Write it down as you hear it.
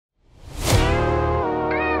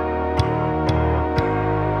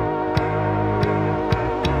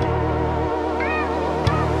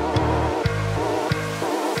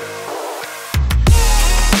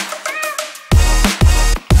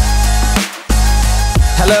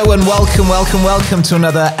Hello and welcome to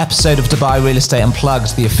another episode of Dubai Real Estate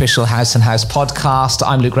Unplugged, the official House & House podcast.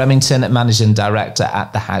 I'm Luke Remington, Managing Director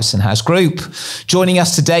at the House & House Group. Joining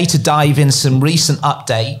us today to dive in some recent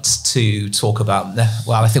updates to talk about,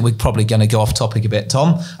 well, I think we're probably going to go off topic a bit,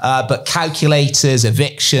 Tom, but calculators,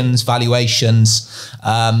 evictions, valuations,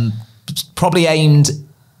 probably aimed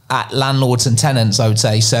at landlords and tenants, I would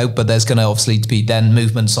say so, but there's going to obviously be then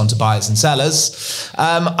movements onto buyers and sellers.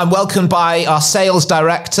 I'm welcomed by our sales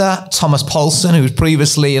director, Thomas Paulson, who was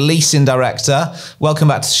previously a leasing director. Welcome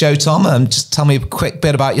back to the show, Tom. Just tell me a quick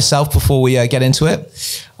bit about yourself before we get into it.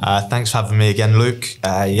 Thanks for having me again, Luke.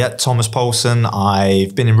 Thomas Paulson.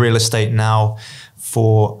 I've been in real estate now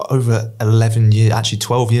for over 11 years, actually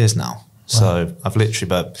 12 years now. Wow. So I've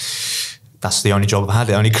literally, that's the only job I've had,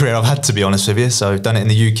 the only career I've had, to be honest with you. So I've done it in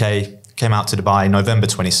the UK, came out to Dubai November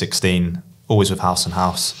 2016, always with House &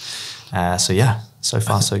 House. So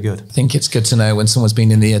far so good. I think it's good to know when someone's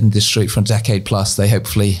been in the industry for a decade plus, they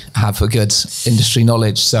hopefully have a good industry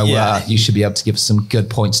knowledge. So you should be able to give us some good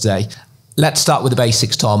points today. Let's start with the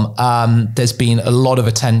basics, Tom. There's been a lot of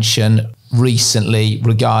attention recently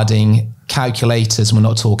regarding calculators. We're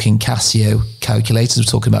not talking Casio calculators, we're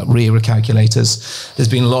talking about RERA calculators. There's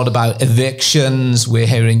been a lot about evictions. We're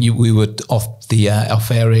hearing we were off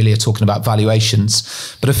air earlier talking about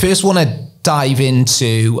valuations. But I first want to dive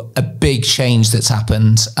into a big change that's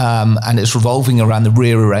happened, and it's revolving around the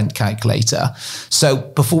RERA rent calculator. So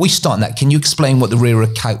before we start on that, can you explain what the RERA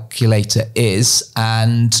calculator is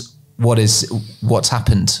and what's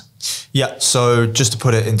happened? Yeah, so just to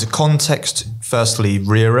put it into context, firstly,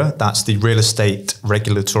 RERA, that's the Real Estate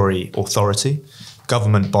Regulatory Authority,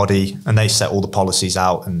 government body, and they set all the policies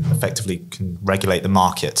out and effectively can regulate the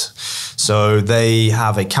market. So they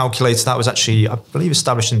have a calculator that was actually, I believe,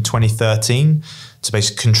 established in 2013 to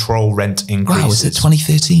basically control rent increases. Wow, was it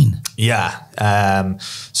 2013? Yeah.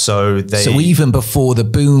 So even before the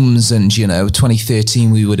booms and,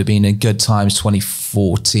 2013, we would have been in good times.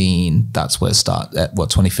 2014, that's where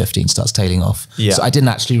 2015 starts tailing off. Yeah. So I didn't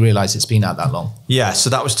actually realize it's been out that long. Yeah.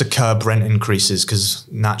 So that was to curb rent increases because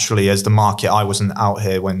naturally as the market, I wasn't out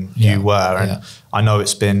here when you were. And I know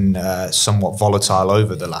it's been somewhat volatile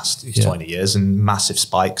over the last 20 years and massive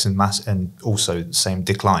spikes and also the same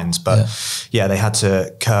declines. But they had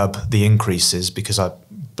to curb the increases because I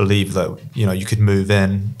believe that, you could move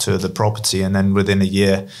in to the property and then within a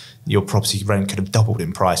year, your property rent could have doubled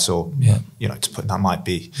in price or, that might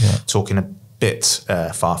be talking a bit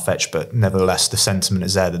far-fetched, but nevertheless, the sentiment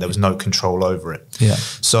is there that there was no control over it. Yeah.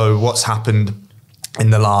 So what's happened in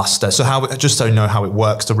the last, just so you know how it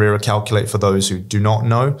works, the RERA calculator, for those who do not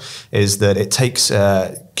know, is that it takes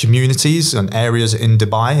communities and areas in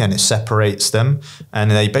Dubai and it separates them, and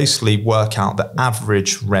they basically work out the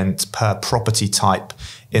average rent per property type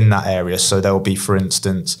in that area. So there will be, for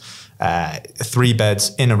instance, 3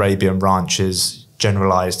 beds in Arabian ranches,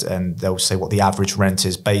 generalized, and they'll say what the average rent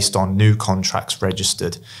is based on new contracts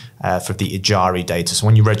registered for the Ijari data. So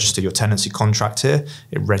when you register your tenancy contract here,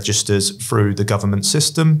 it registers through the government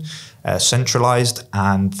system, centralized,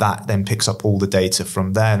 and that then picks up all the data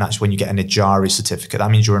from there. And that's when you get an Ijari certificate.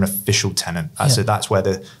 That means you're an official tenant. So that's where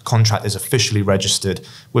the contract is officially registered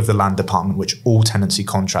with the land department, which all tenancy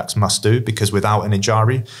contracts must do, because without an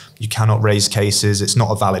Ijari, you cannot raise cases. It's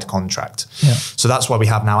not a valid contract. So that's why we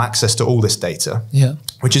have now access to all this data.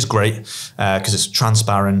 Which is great because it's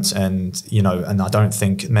transparent, and and I don't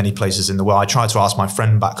think many places in the world. I tried to ask my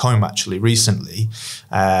friend back home actually recently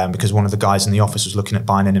because one of the guys in the office was looking at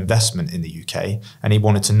buying an investment in the UK, and he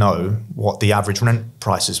wanted to know what the average rent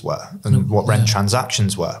prices were and what rent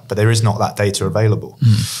transactions were, but there is not that data available.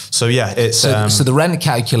 So it's so the rent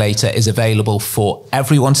calculator is available for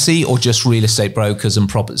everyone to see, or just real estate brokers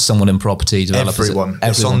and someone in property developers? Everyone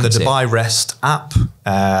it's on the Dubai Rest app.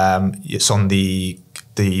 It's on the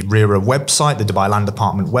RERA website, the Dubai Land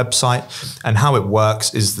Department website. And how it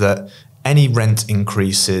works is that any rent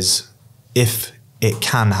increases, if it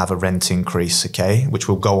can have a rent increase, which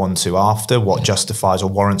we'll go on to after, what justifies or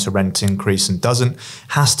warrants a rent increase and doesn't,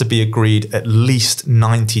 has to be agreed at least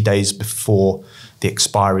 90 days before the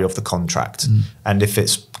expiry of the contract. And if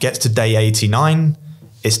it gets to day 89,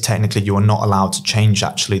 it's technically you are not allowed to change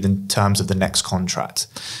actually the terms of the next contract.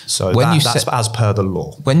 So that's as per the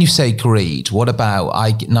law. When you say agreed, what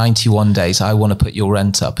about 91 days, I want to put your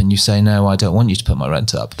rent up, and you say, no, I don't want you to put my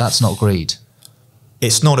rent up. That's not agreed.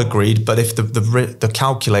 It's not agreed, but if the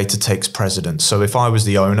calculator takes precedence. So if I was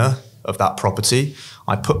the owner of that property,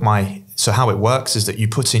 so how it works is that you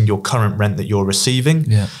put in your current rent that you're receiving,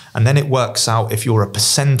 and then it works out if you're a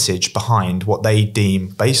percentage behind what they deem,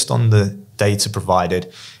 based on the data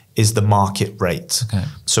provided, is the market rate.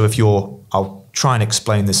 So if you're, I'll try and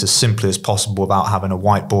explain this as simply as possible without having a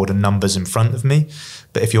whiteboard and numbers in front of me.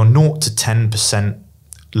 But if you're 0 to 10%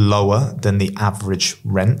 lower than the average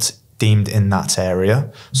rent deemed in that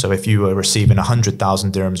area, so if you were receiving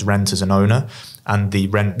 100,000 dirhams rent as an owner and the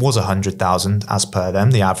rent was 100,000 as per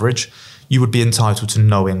them, the average, you would be entitled to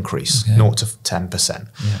no increase, 0 to 10%.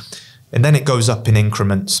 Yeah. And then it goes up in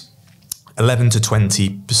increments. 11 to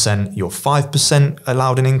 20%, you're 5%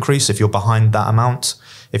 allowed an increase if you're behind that amount.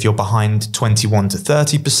 If you're behind 21 to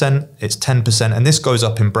 30%, it's 10%. And this goes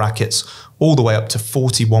up in brackets all the way up to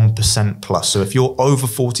 41% plus. So if you're over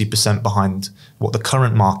 40% behind what the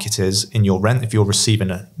current market is in your rent, if you're receiving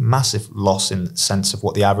a massive loss in the sense of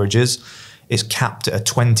what the average is, it's capped at a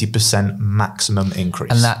 20% maximum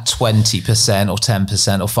increase. And that 20% or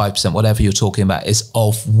 10% or 5%, whatever you're talking about, is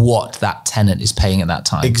of what that tenant is paying at that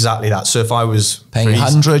time. Exactly that. So if I was paying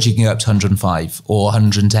 100, you can go up to 105 or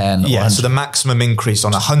 110. Yeah, or so the maximum increase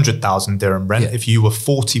on 100,000 dirham rent, if you were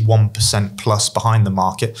 41% plus behind the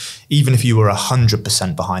market, even if you were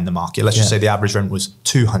 100% behind the market, let's just say the average rent was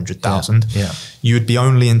 200,000, you would be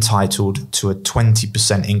only entitled to a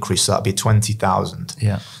 20% increase. So that'd be 20,000.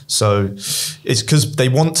 Yeah. So it's because they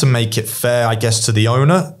want to make it fair, I guess, to the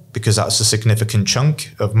owner, because that's a significant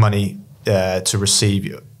chunk of money to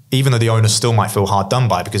receive, even though the owner still might feel hard done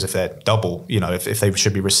by, because if they're double, you know, if they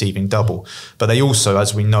should be receiving double. But they also,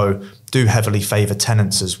 as we know, do heavily favour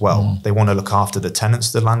tenants as well. They want to look after the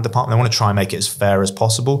tenants, the land department. They want to try and make it as fair as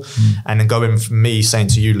possible. And then going from me saying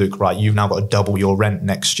to you, Luke, right, you've now got to double your rent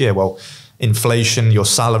next year. Well, inflation, your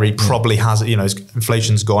salary probably has, you know,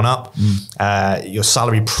 inflation's gone up. Your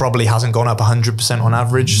salary probably hasn't gone up 100% on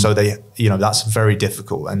average. So they, you know, that's very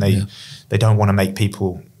difficult, and they don't want to make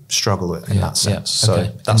people struggle in that sense.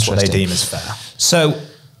 So that's what they deem as fair. So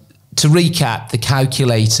to recap, the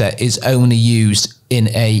calculator is only used in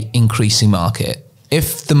a increasing market.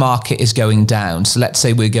 If the market is going down, so let's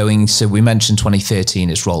say we're going, so we mentioned 2013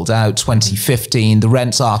 it's rolled out, 2015 the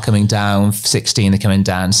rents are coming down, 16 they're coming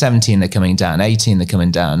down, 17 they're coming down, 18 they're coming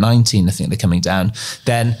down, 19 I think they're coming down,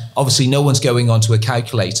 then obviously no one's going onto a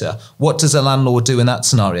calculator. What does a landlord do in that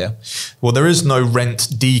scenario? Well, there is no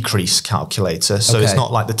rent decrease calculator, so it's not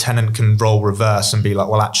like the tenant can roll reverse and be like,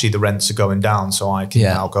 well, actually the rents are going down, so I can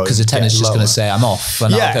now go. Because the tenant's just going to say, I'm off,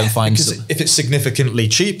 and I'll go and find some. If it's significantly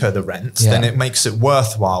cheaper, the rent, then it makes it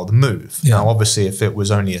worthwhile the move. Now, obviously, if it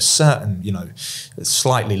was only a certain, you know,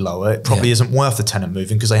 slightly lower, it probably isn't worth the tenant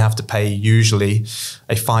moving, because they have to pay usually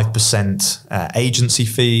a 5% agency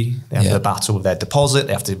fee. They have to battle with their deposit.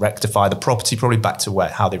 They have to rectify the property probably back to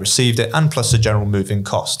how they received it, and plus the general moving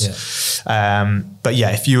cost. But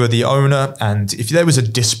yeah, if you were the owner and if there was a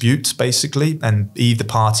dispute basically and either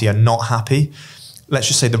party are not happy, let's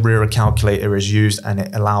just say the RERA calculator is used and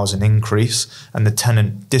it allows an increase and the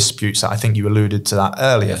tenant disputes that. I think you alluded to that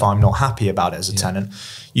earlier. If I'm not happy about it as a tenant,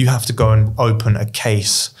 you have to go and open a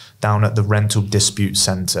case down at the Rental Dispute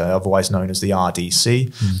Centre, otherwise known as the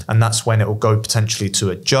RDC. And that's when it will go potentially to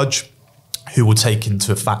a judge who will take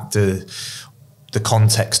into factor the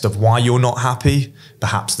context of why you're not happy.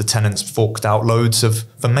 Perhaps the tenant's forked out loads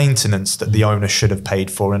for maintenance that the owner should have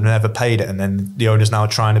paid for and never paid it. And then the owner's now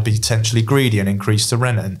trying to be potentially greedy and increase the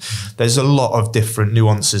rent. And there's a lot of different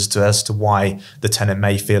nuances as to why the tenant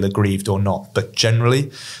may feel aggrieved or not. But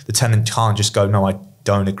generally, the tenant can't just go, no, I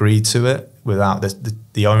don't agree to it, without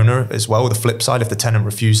the owner as well. The flip side, if the tenant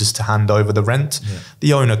refuses to hand over the rent,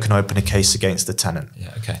 the owner can open a case against the tenant.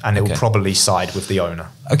 And it will probably side with the owner.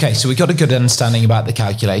 Okay, so we got a good understanding about the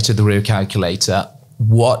calculator, the RERA calculator.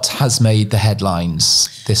 What has made the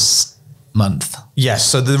headlines this month? Yes,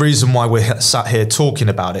 so the reason why we're sat here talking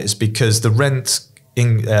about it is because the rent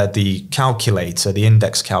in the calculator, the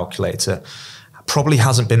index calculator, probably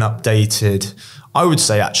hasn't been updated, I would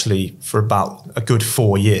say actually for about a good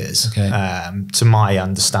 4 years, to my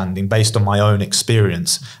understanding, based on my own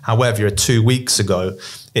experience. However, 2 weeks ago,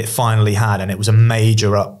 it finally had, and it was a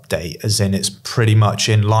major update, as in it's pretty much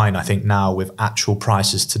in line, I think, now with actual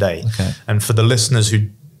prices today. And for the listeners who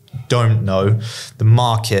don't know, the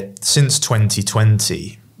market since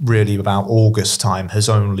 2020, really about August time, has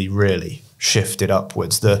only really shifted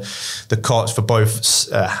upwards. The cost for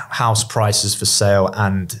both house prices for sale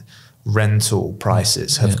and rental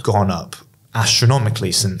prices have gone up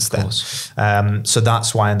astronomically since then. So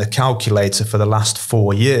that's why in the calculator for the last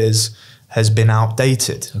 4 years has been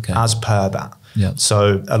outdated as per that.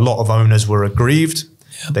 So a lot of owners were aggrieved.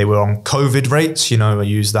 They were on COVID rates, you know, I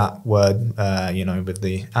use that word, you know, with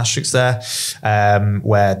the asterisks there,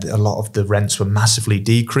 where a lot of the rents were massively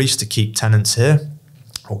decreased to keep tenants here,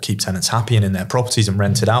 or keep tenants happy and in their properties and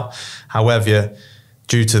rent it out. However,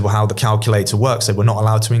 due to how the calculator works, they were not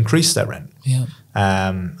allowed to increase their rent.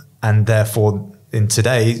 And therefore, in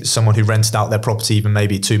today, someone who rented out their property even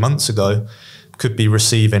maybe 2 months ago could be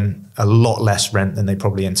receiving a lot less rent than they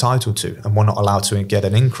probably entitled to, and were not allowed to get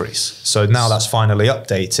an increase. So now that's finally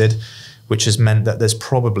updated, which has meant that there's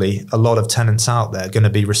probably a lot of tenants out there going to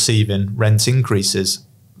be receiving rent increases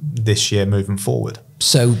this year moving forward.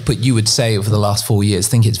 So, but you would say over the last 4 years, I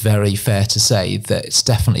think it's very fair to say that it's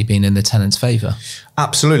definitely been in the tenant's favour.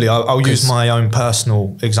 Absolutely. I'll use my own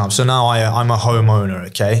personal example. So now I'm a homeowner,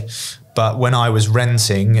 okay? But when I was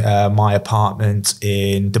renting my apartment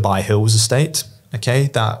in Dubai Hills estate, okay,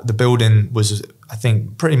 that the building was, I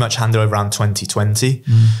think, pretty much handed over around 2020.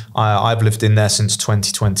 I've lived in there since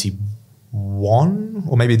 2021,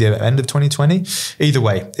 or maybe the end of 2020. Either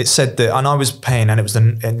way, it said that, and I was paying, and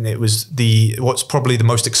it was the what's probably the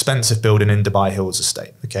most expensive building in Dubai Hills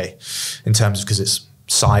estate, okay, in terms of, because it's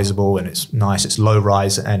sizable and it's nice, it's low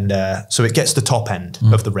rise, and so it gets the top end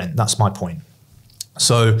of the rent. That's my point.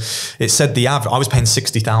 So it said the average, I was paying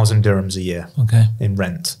 60,000 dirhams a year in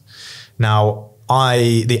rent. Now,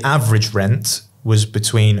 the average rent was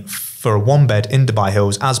between, for a 1-bed in Dubai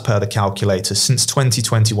Hills, as per the calculator, since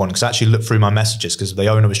 2021, because I actually looked through my messages because the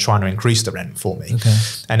owner was trying to increase the rent for me.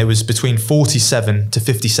 And it was between 47 to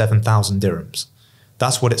 57,000 dirhams.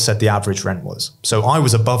 That's what it said the average rent was. So I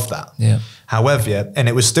was above that. However, and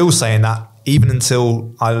it was still saying that even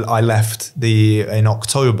until I left in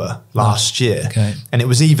October last year. And it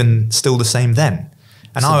was even still the same then.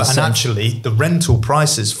 And, actually the rental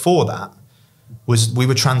prices for that we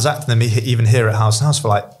were transacting them even here at House & House for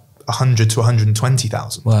like 100 to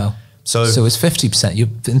 120,000. Wow. So it's 50%. You're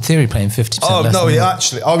in theory paying 50%. Oh less no, than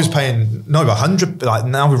actually, I was paying 100. Like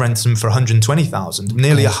now we rent them for 120,000.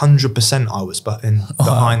 Nearly 100% I was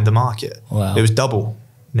behind the market. Wow. It was double,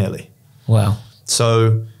 nearly. Wow.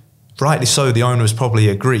 So rightly so, the owner was probably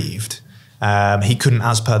aggrieved. He couldn't,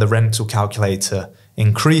 as per the rental calculator,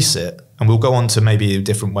 increase it. And we'll go on to maybe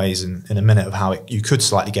different ways in a minute of how you could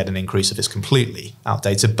slightly get an increase if it's completely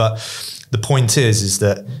outdated. But the point is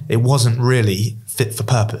that it wasn't really fit for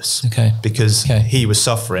purpose. Because he was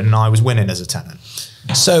suffering and I was winning as a tenant.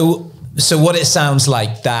 So what it sounds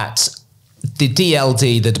like that the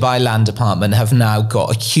DLD, the Dubai Land Department, have now got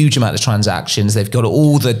a huge amount of transactions. They've got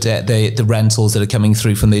all the rentals that are coming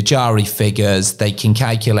through from the Jari figures. They can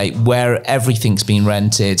calculate where everything's been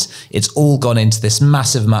rented. It's all gone into this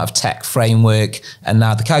massive amount of tech framework. And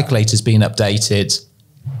now the calculator's been updated.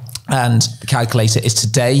 And the calculator is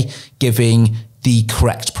today giving the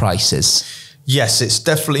correct prices. Yes, it's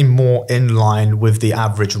definitely more in line with the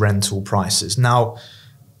average rental prices. Now,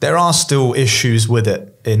 there are still issues with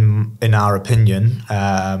it, in our opinion.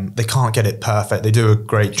 They can't get it perfect. They do a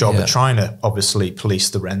great job at trying to obviously police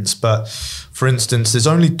the rents. But for instance, there's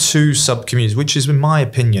only 2 sub-communities, which is, in my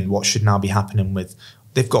opinion, what should now be happening with.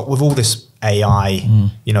 They've got, with all this AI,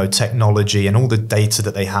 technology and all the data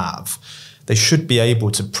that they have, they should be able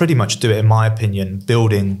to pretty much do it, in my opinion,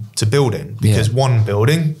 building to building. Because one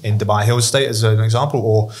building in Dubai Hills Estate, as an example,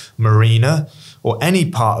 or Marina, or any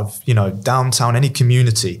part of, downtown, any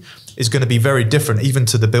community, is going to be very different even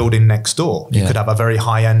to the building next door. You could have a very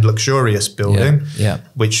high-end, luxurious building,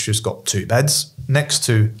 which has got 2 beds, next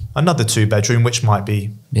to another 2-bedroom, which might be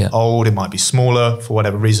old, it might be smaller, for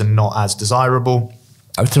whatever reason, not as desirable.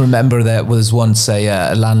 I have to remember there was once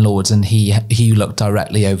a landlord, and he looked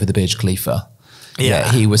directly over the Burj Khalifa.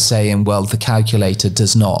 He was saying, well, the calculator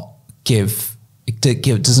does not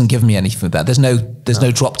doesn't give me anything for that. There's no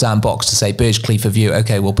drop down box to say Burj Khalifa view.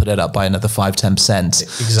 Okay, we'll put it up by another 5-10%.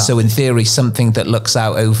 So in theory, something that looks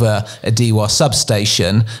out over a DWA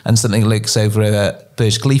substation and something that looks over a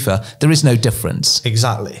Burj Khalifa, there is no difference.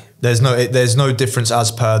 Exactly. There's no difference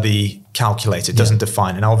as per the calculator. It doesn't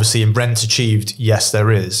define. And obviously in rent achieved, yes,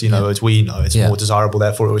 there is. As we know, it's more desirable,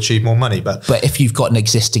 therefore it will achieve more money. But if you've got an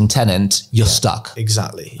existing tenant, you're stuck.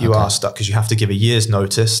 Exactly. You are stuck because you have to give a year's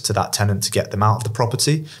notice to that tenant to get them out of the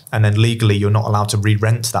property. And then legally, you're not allowed to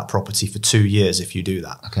re-rent that property for 2 years if you do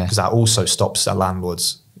that. Because that also stops the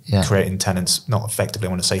landlords creating tenants, not effectively, I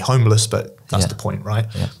want to say homeless, but that's the point, right?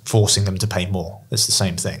 Forcing them to pay more. It's the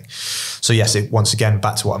same thing. So yes, once again,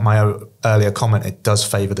 back to what my earlier comment, it does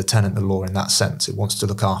favour the tenant, the law, in that sense. It wants to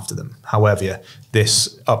look after them. However,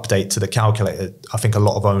 this update to the calculator, I think a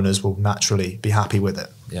lot of owners will naturally be happy with it.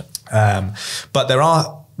 But there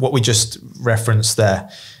are, what we just referenced there,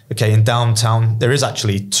 in downtown, there is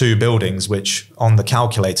actually 2 buildings which on the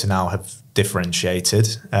calculator now have differentiated,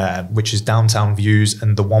 which is Downtown Views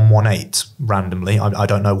and the 118 randomly. I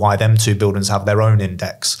don't know why them two buildings have their own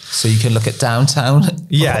index. So you can look at downtown?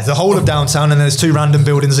 Yeah, the whole of downtown, and there's two random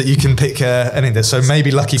buildings that you can pick an index. So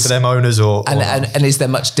maybe lucky for them owners or and is there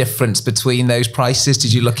much difference between those prices?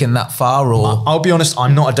 Did you look in that far? Or I'll be honest,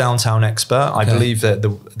 I'm not a downtown expert. I believe that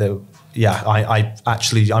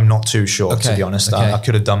I'm not too sure, to be honest. I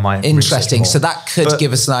could have done my interesting. So that could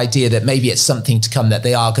give us an idea that maybe it's something to come, that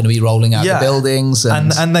they are going to be rolling out the buildings.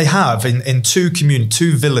 And they have in two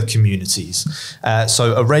villa communities.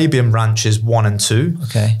 So Arabian Ranches 1 and 2.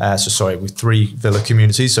 Okay. With 3 villa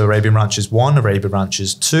communities. So Arabian Ranches 1, Arabian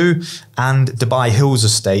Ranches 2, and Dubai Hills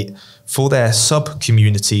Estate for their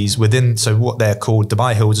sub-communities within, so what they're called,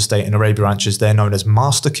 Dubai Hills Estate and Arabian Ranches, they're known as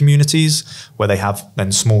master communities, where they have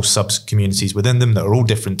then small sub-communities within them that are all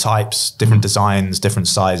different types, different designs, different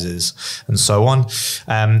sizes, and so on.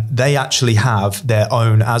 They actually have their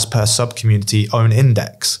own, as per sub-community, own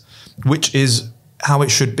index, which is how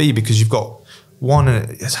it should be, because you've got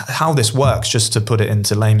how this works, just to put it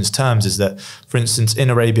into layman's terms, is that, for instance, in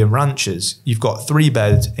Arabian Ranches, you've got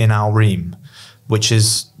 3-bed in Al Reem, which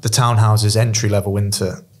is the townhouses entry level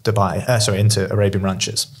into into Arabian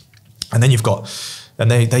Ranches. And then you've got,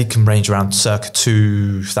 and they can range around circa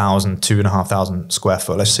 2,500 square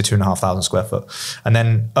foot, let's say 2,500 square foot. And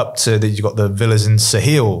then up to you've got the villas in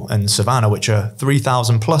Sahil and Savannah, which are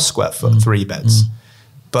 3,000 plus square foot, 3 beds.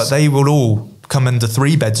 But they will all come under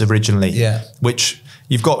 3 beds originally, which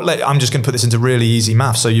you've got, I'm just going to put this into really easy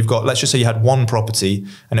math. So you've got, let's just say you had one property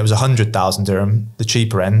and it was 100,000 dirham, the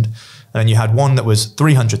cheaper end. And then you had one that was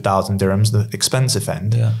 300,000 dirhams, the expensive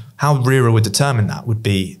end. How RERA would determine that would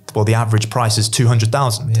be, well, the average price is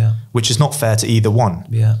 200,000, which is not fair to either one.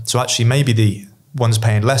 So actually maybe the ones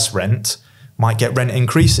paying less rent might get rent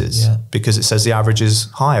increases because it says the average is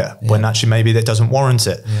higher, when actually maybe that doesn't warrant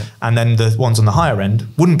it. And then the ones on the higher end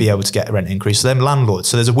wouldn't be able to get a rent increase. So them landlords,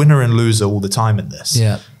 so there's a winner and loser all the time in this.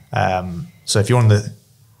 So if you're on the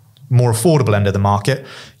more affordable end of the market,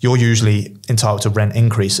 you're usually entitled to rent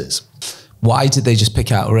increases. Why did they just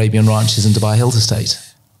pick out Arabian Ranches and Dubai Hills Estate?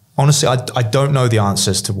 Honestly, I don't know the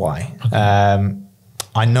answers to why.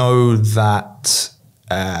 I know that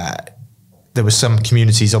there were some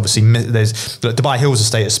communities, obviously, there's Dubai Hills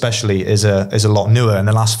Estate especially is a lot newer. In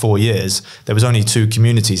the last 4 years, there was only 2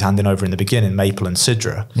 communities handing over in the beginning, Maple and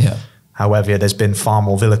Sidra. However, there's been far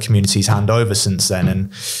more villa communities hand over since then.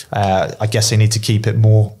 And I guess they need to keep it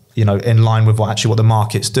more, in line with what the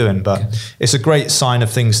market's doing. But it's a great sign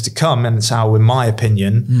of things to come. And it's how, in my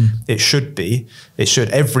opinion, it should be.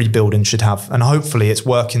 Every building should have, and hopefully it's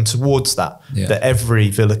working towards that, that every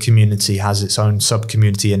villa community has its own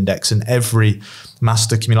sub-community index, and every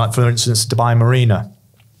master community, like for instance, Dubai Marina.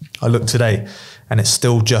 I looked today and it's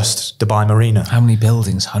still just Dubai Marina. How many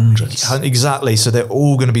buildings? Hundreds. Exactly. So they're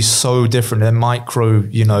all going to be so different. They're micro,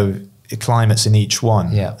 climates in each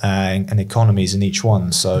one, and economies in each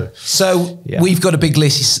one. So we've got a big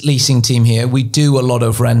leasing team here. We do a lot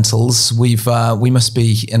of rentals. We must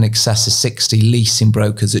be in excess of 60 leasing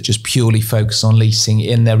brokers that just purely focus on leasing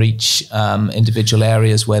in their each individual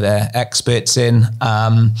areas where they're experts in.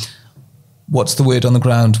 What's the word on the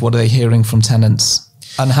ground? What are they hearing from tenants?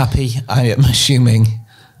 Unhappy, I am assuming.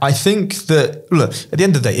 I think that, look, at the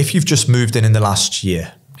end of the day, if you've just moved in the last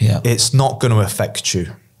year, it's not going to affect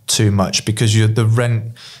you too much, because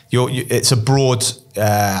it's a broad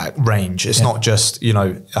range. It's not just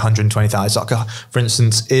 120,000. It's like for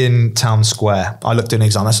instance, in Town Square, I looked at an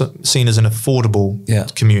example. That's seen as an affordable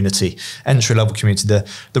community, entry level community.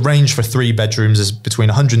 The range for 3 bedrooms is between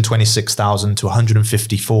 126,000 to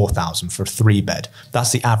 154,000 for a 3-bed.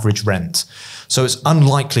 That's the average rent. So it's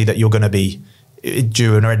unlikely that you're going to be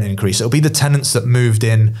due a rent increase. It'll be the tenants that moved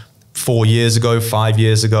in 4 years ago, 5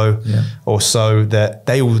 years ago, or so, that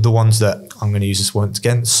they were the ones that, I'm going to use this once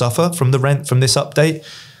again, suffer from the rent from this update.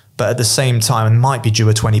 But at the same time, it might be due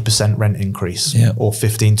a 20% rent increase or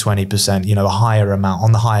 15, 20%, a higher amount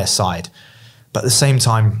on the higher side. But at the same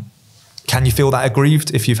time, can you feel that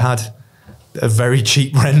aggrieved if you've had a very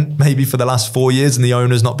cheap rent maybe for the last 4 years and the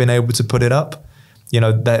owner's not been able to put it up?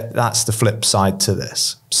 That's the flip side to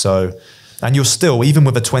this. So, and you're still, even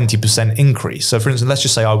with a 20% increase. So for instance, let's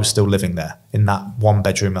just say I was still living there in that 1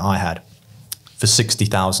 bedroom that I had for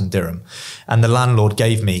 60,000 dirham. And the landlord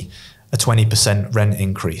gave me a 20% rent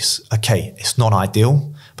increase. Okay, it's not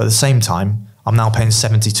ideal, but at the same time, I'm now paying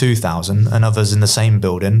 72,000 and others in the same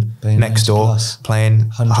building next door paying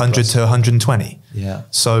 100 to 120.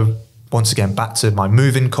 So once again, back to my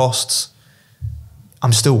moving costs,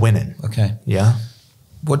 I'm still winning.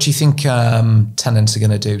 What do you think tenants are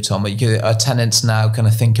going to do, Tom? Are tenants now going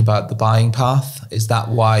to think about the buying path? Is that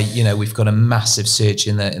why, you know, we've got a massive surge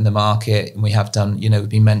in the market, and we have done, you know, we've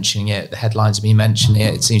been mentioning it, the headlines have been mentioning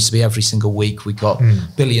it. It seems to be every single week we got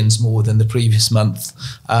billions more than the previous month.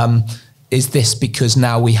 Is this because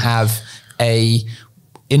now we have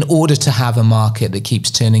in order to have a market that keeps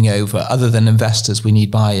turning over, other than investors, we need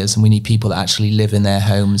buyers, and we need people that actually live in their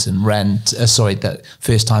homes and rent, that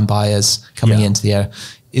first-time buyers coming into the area.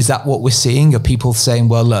 Is that what we're seeing? Are people saying,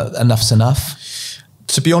 well, look, enough's enough?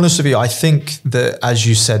 To be honest with you, I think that, as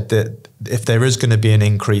you said, that if there is going to be an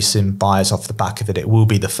increase in buyers off the back of it, it will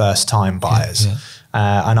be the first-time buyers.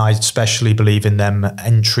 And I especially believe in them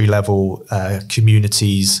entry-level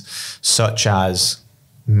communities such as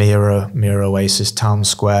Mira Oasis, Town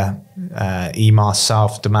Square, Emar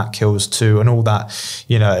South, Damac Hills 2, and all that,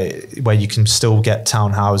 you know, where you can still get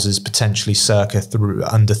townhouses potentially circa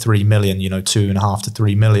under 3 million, you know, 2.5 to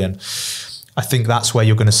 3 million. I think that's where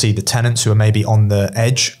you're going to see the tenants who are maybe on the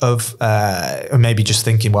edge of, or maybe just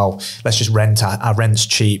thinking, well, let's just rent, our rent's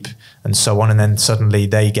cheap and so on. And then suddenly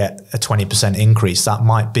they get a 20% increase. That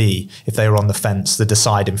might be, if they were on the fence, the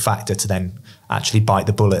deciding factor to then actually bite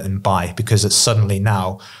the bullet and buy, because it's suddenly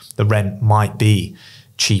now the rent might be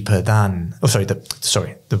cheaper than,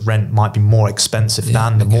 the rent might be more expensive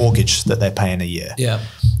than the mortgage that they're paying a year.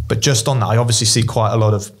 But just on that, I obviously see quite a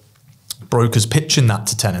lot of brokers pitching that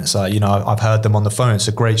to tenants. You know, I've heard them on the phone. It's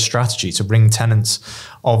a great strategy to ring tenants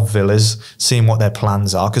of villas, seeing what their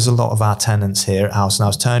plans are, because a lot of our tenants here at House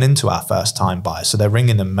Nows turn into our first-time buyers. So they're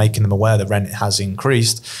ringing them, making them aware the rent has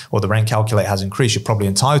increased, or the rent calculator has increased. You're probably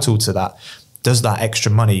entitled to that. Does that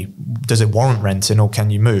extra money, does it warrant renting, or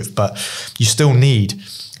can you move? But you still need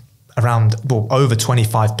around, well, over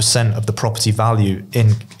 25% of the property value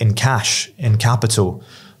in cash, in capital,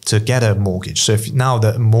 to get a mortgage. So if now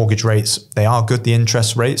the mortgage rates, they are good, the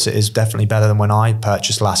interest rates, it is definitely better than when I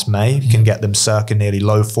purchased last May. You can get them circa nearly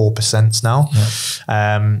low 4% now.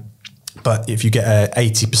 But if you get a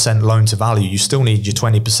 80% loan to value, you still need your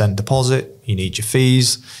 20% deposit, you need your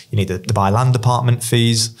fees, you need the buy land department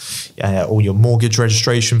fees, all your mortgage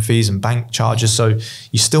registration fees and bank charges. So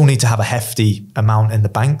you still need to have a hefty amount in the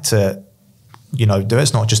bank to, you know, do it.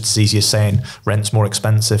 It's not just as easy as saying rent's more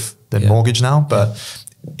expensive than mortgage now. But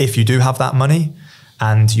if you do have that money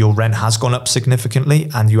and your rent has gone up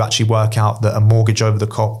significantly, and you actually work out that a mortgage over the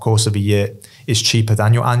course of a year is cheaper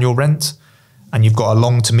than your annual rent, and you've got a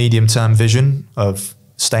long to medium term vision of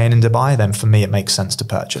staying in Dubai, then for me, it makes sense to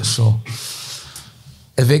purchase. Sure.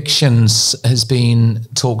 Evictions has been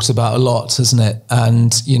talked about a lot, hasn't it?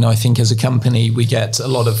 And, you know, I think as a company, we get a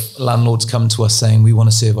lot of landlords come to us saying, we want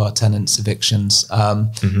to serve our tenants evictions.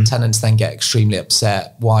 Tenants then get extremely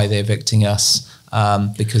upset. Why they're evicting us?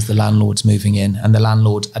 Because the landlord's moving in, and the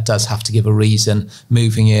landlord does have to give a reason.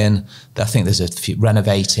 Moving in, I think there's a few,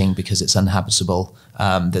 renovating because it's uninhabitable.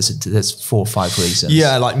 There's 4 or 5 reasons.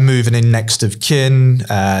 Yeah, like moving in next of kin,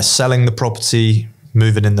 selling the property,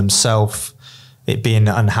 moving in themselves, it being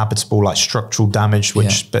uninhabitable, like structural damage,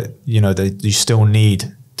 which, but you know, you still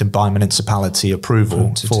need Dubai municipality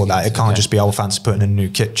approval for that. It can't just be old fancy putting in a new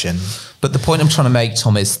kitchen. But the point I'm trying to make,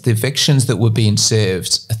 Tom, is the evictions that were being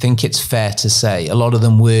served, I think it's fair to say a lot of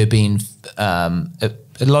them were being, a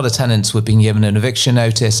lot of tenants were being given an eviction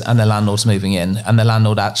notice and the landlord's moving in, and the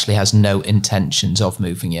landlord actually has no intentions of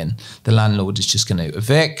moving in. The landlord is just going to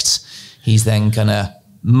evict. He's then going to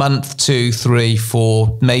month, 2, 3,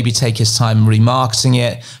 4, maybe take his time remarketing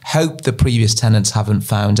it, hope the previous tenants haven't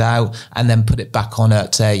found out, and then put it back on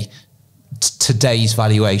at today's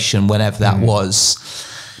valuation, whenever that was.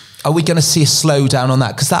 Are we going to see a slowdown on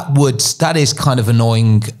that? Because that is kind of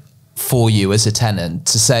annoying for you as a tenant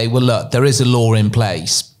to say, well, look, there is a law in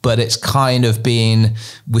place, but it's kind of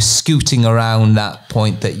we're scooting around that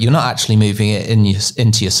point that you're not actually moving it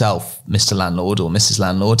into yourself, Mr. Landlord or Mrs.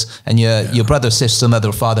 Landlord, and your brother, sister, mother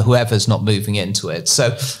or father, whoever's not moving into it.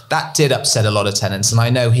 So that did upset a lot of tenants. And I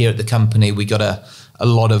know here at the company, we got a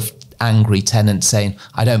lot of angry tenants saying,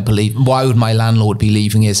 I don't believe, why would my landlord be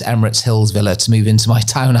leaving his Emirates Hills villa to move into my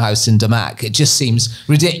townhouse in Damac? It just seems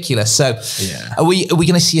ridiculous. So are we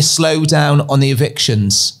going to see a slowdown on the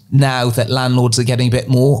evictions now that landlords are getting a bit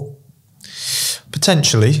more?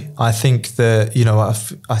 Potentially. I think that, you know,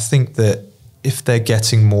 I think that if they're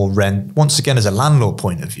getting more rent, once again, as a landlord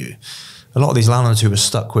point of view, a lot of these landlords who were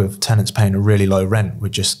stuck with tenants paying a really low rent were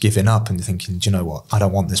just giving up and thinking, do you know what? I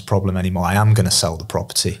don't want this problem anymore. I am going to sell the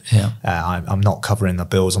property. I'm not covering the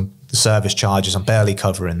bills. I'm the service charges, I'm barely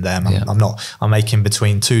covering them. I'm making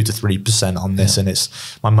between 2 to 3% on this, and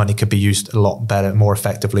my money could be used a lot better, more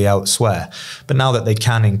effectively elsewhere. But now that they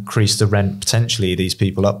can increase the rent, potentially these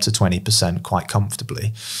people up to 20% quite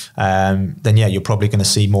comfortably, then you're probably going to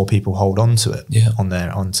see more people hold on to it,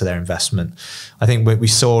 onto their investment. I think we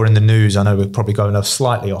saw in the news, I know we're probably going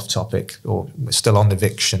slightly off topic, or we're still on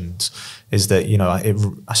evictions, is that,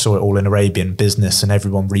 I saw it all in Arabian business and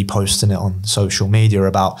everyone reposting it on social media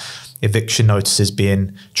about eviction notices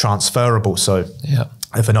being transferable. So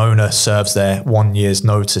if an owner serves their 1 year's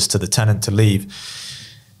notice to the tenant to leave,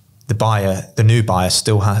 the new buyer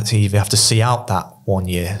still has to either have to see out that 1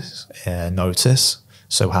 year notice,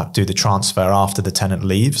 so have to do the transfer after the tenant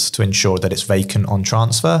leaves to ensure that it's vacant on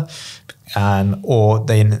transfer, or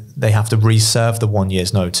they have to reserve the 1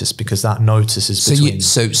 year's notice, because that notice is between.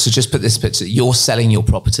 So just put this picture: you're selling your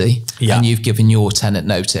property, and you've given your tenant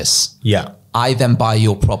notice. I then buy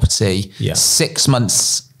your property 6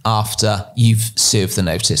 months after you've served the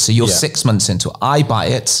notice. So you're 6 months into it. I buy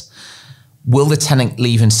it. Will the tenant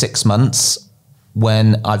leave in 6 months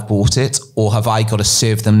when I've bought it, or have I got to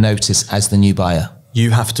serve them notice as the new buyer?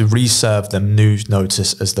 You have to reserve them new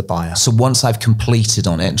notice as the buyer. So once I've completed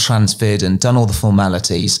on it and transferred and done all the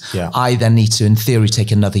formalities, I then need to, in theory, take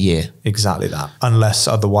another year. Exactly that. Unless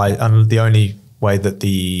otherwise, and the only way that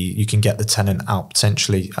you can get the tenant out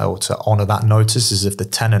potentially, or to honour that notice, is if the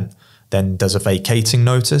tenant then does a vacating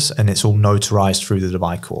notice, and it's all notarized through the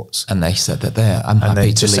Dubai courts. And they said that I'm happy to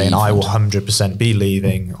leave. Just saying, I will 100% be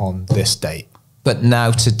leaving on this date. But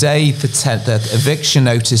now today, the eviction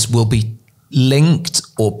notice will be linked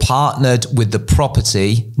or partnered with the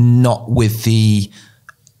property, not with the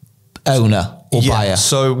owner or buyer.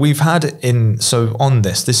 So we've had on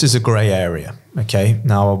this is a grey area. Okay.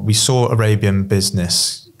 Now we saw Arabian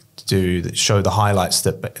business show the highlights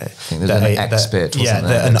that I think there's an expert,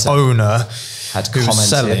 an owner had who was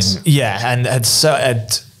selling, and had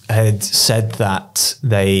said that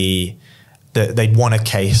they'd won a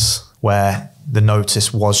case where the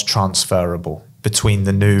notice was transferable between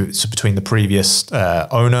the previous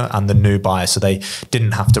owner and the new buyer, so they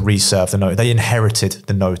didn't have to reserve the notice. They inherited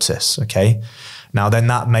the notice. Okay. Now, then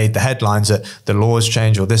that made the headlines that the laws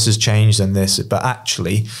changed, or this has changed and this, but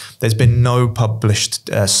actually there's been no published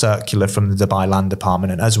circular from the Dubai Land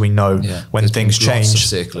Department. And as we know, when things change,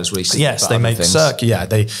 circulars recently. Yes, they make circular.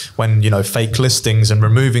 When fake listings and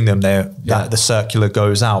removing them, the circular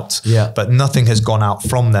goes out. But nothing has gone out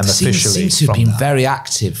from them officially. Seems to have been very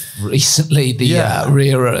active recently. The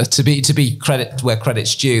RERA, to be credit where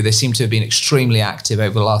credit's due, they seem to have been extremely active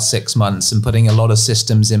over the last 6 months and putting a lot of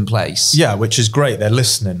systems in place. Yeah, which is great. They're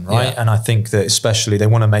listening, right? And I think that especially they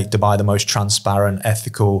want to make Dubai the most transparent,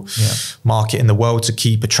 ethical market in the world to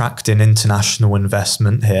keep attracting international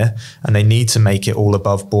investment here, and they need to make it all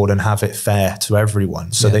above board and have it fair to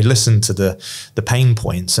everyone. So they listen to the pain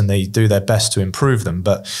points and they do their best to improve them.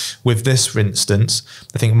 But with this, for instance,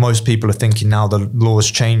 I think most people are thinking now the law's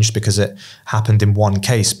changed because it happened in one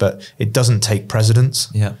case, but it doesn't take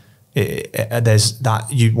precedence. There's that,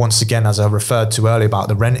 once again, as I referred to earlier about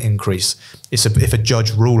the rent increase, if a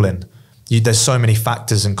judge ruling, there's so many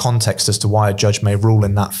factors and context as to why a judge may rule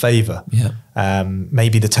in that favour.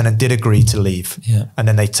 Maybe the tenant did agree to leave, and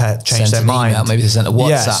then they changed their mind. Email, maybe they sent a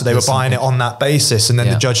WhatsApp. So they were buying it on that basis, and then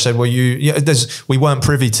the judge said, "Well, we weren't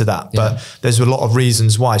privy to that, but there's a lot of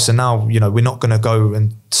reasons why." So now, we're not going to go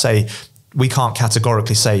and say. We can't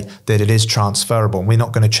categorically say that it is transferable, and we're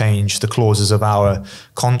not going to change the clauses of our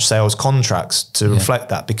sales contracts to reflect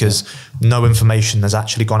that, because no information has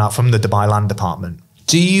actually gone out from the Dubai Land Department.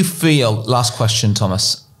 Do you feel, last question,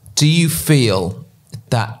 Thomas, do you feel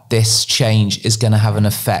that this change is going to have an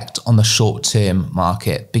effect on the short-term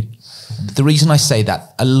market? The reason I say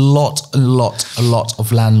that, a lot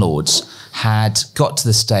of landlords had got to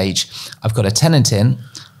the stage, I've got a tenant in,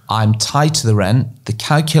 I'm tied to the rent, the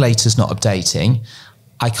calculator's not updating,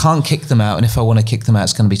 I can't kick them out, and if I want to kick them out,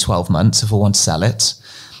 it's going to be 12 months if I want to sell it.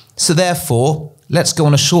 So therefore, let's go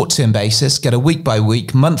on a short-term basis, get a week by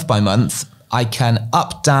week, month by month. I can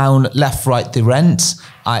up, down, left, right the rent.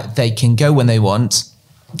 They can go when they want.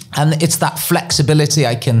 And it's that flexibility.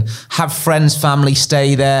 I can have friends, family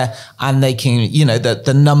stay there, and they can,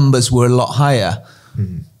 the numbers were a lot higher.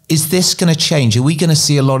 Is this going to change? Are we going to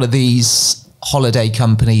see a lot of these holiday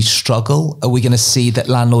companies struggle? Are we going to see that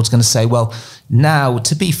landlords going to say, well, now,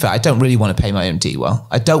 to be fair, I don't really want to pay my own DWELL.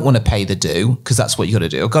 I don't want to pay the due, because that's what you got to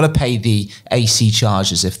do. I've got to pay the AC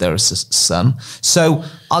charges if there is some. So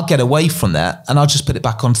I'll get away from that and I'll just put it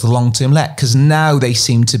back onto the long-term let, because now they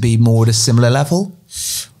seem to be more at a similar level.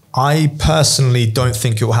 I personally don't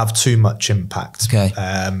think it will have too much impact.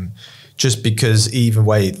 just because either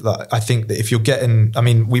way, like, I think that if you're getting, I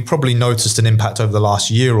mean, we probably noticed an impact over the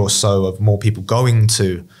last year or so of more people going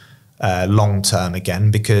to long term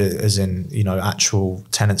again, because as in, you know, actual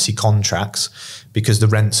tenancy contracts, because the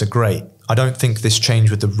rents are great. I don't think this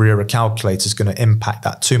change with the RERA calculator is going to impact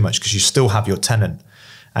that too much, because you still have your tenant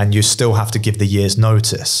and you still have to give the year's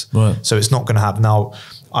notice. Right. So it's not going to have now.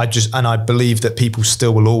 I believe that people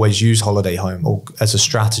still will always use holiday home or as a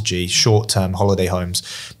strategy, short-term holiday homes,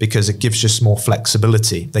 because it gives just more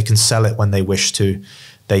flexibility. They can sell it when they wish to.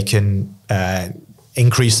 They can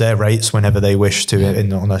increase their rates whenever they wish to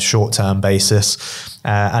on a short-term basis.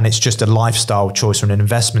 And it's just a lifestyle choice or an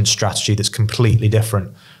investment strategy that's completely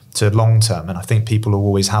different to long-term. And I think people will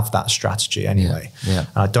always have that strategy anyway. And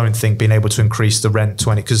I don't think being able to increase the rent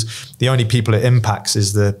 20, because the only people it impacts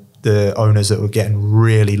is the owners that were getting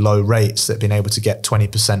really low rates that have been able to get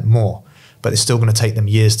 20% more, but it's still going to take them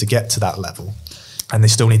years to get to that level. And they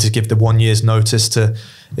still need to give the 1 year's notice to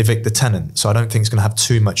evict the tenant. So I don't think it's going to have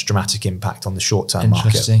too much dramatic impact on the short-term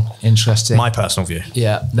market. Interesting. My personal view.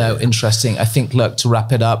 Yeah, no, interesting. I think, look, to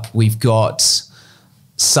wrap it up, we've got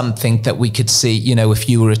something that we could see, you know, if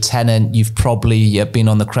you were a tenant, you've probably been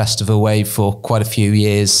on the crest of a wave for quite a few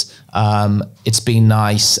years. It's been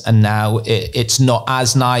nice, and now it's not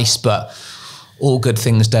as nice, but all good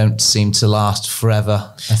things don't seem to last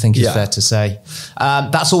forever, I think is fair to say.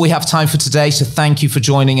 That's all we have time for today. So thank you for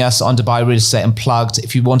joining us on Dubai Real Estate Unplugged.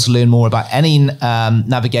 If you want to learn more about any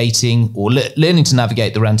navigating or learning to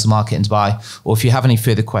navigate the rental market in Dubai, or if you have any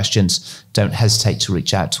further questions, don't hesitate to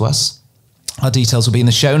reach out to us. Our details will be in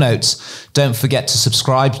the show notes. Don't forget to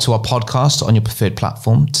subscribe to our podcast on your preferred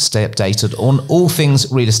platform to stay updated on all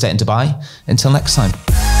things real estate in Dubai. Until next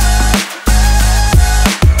time.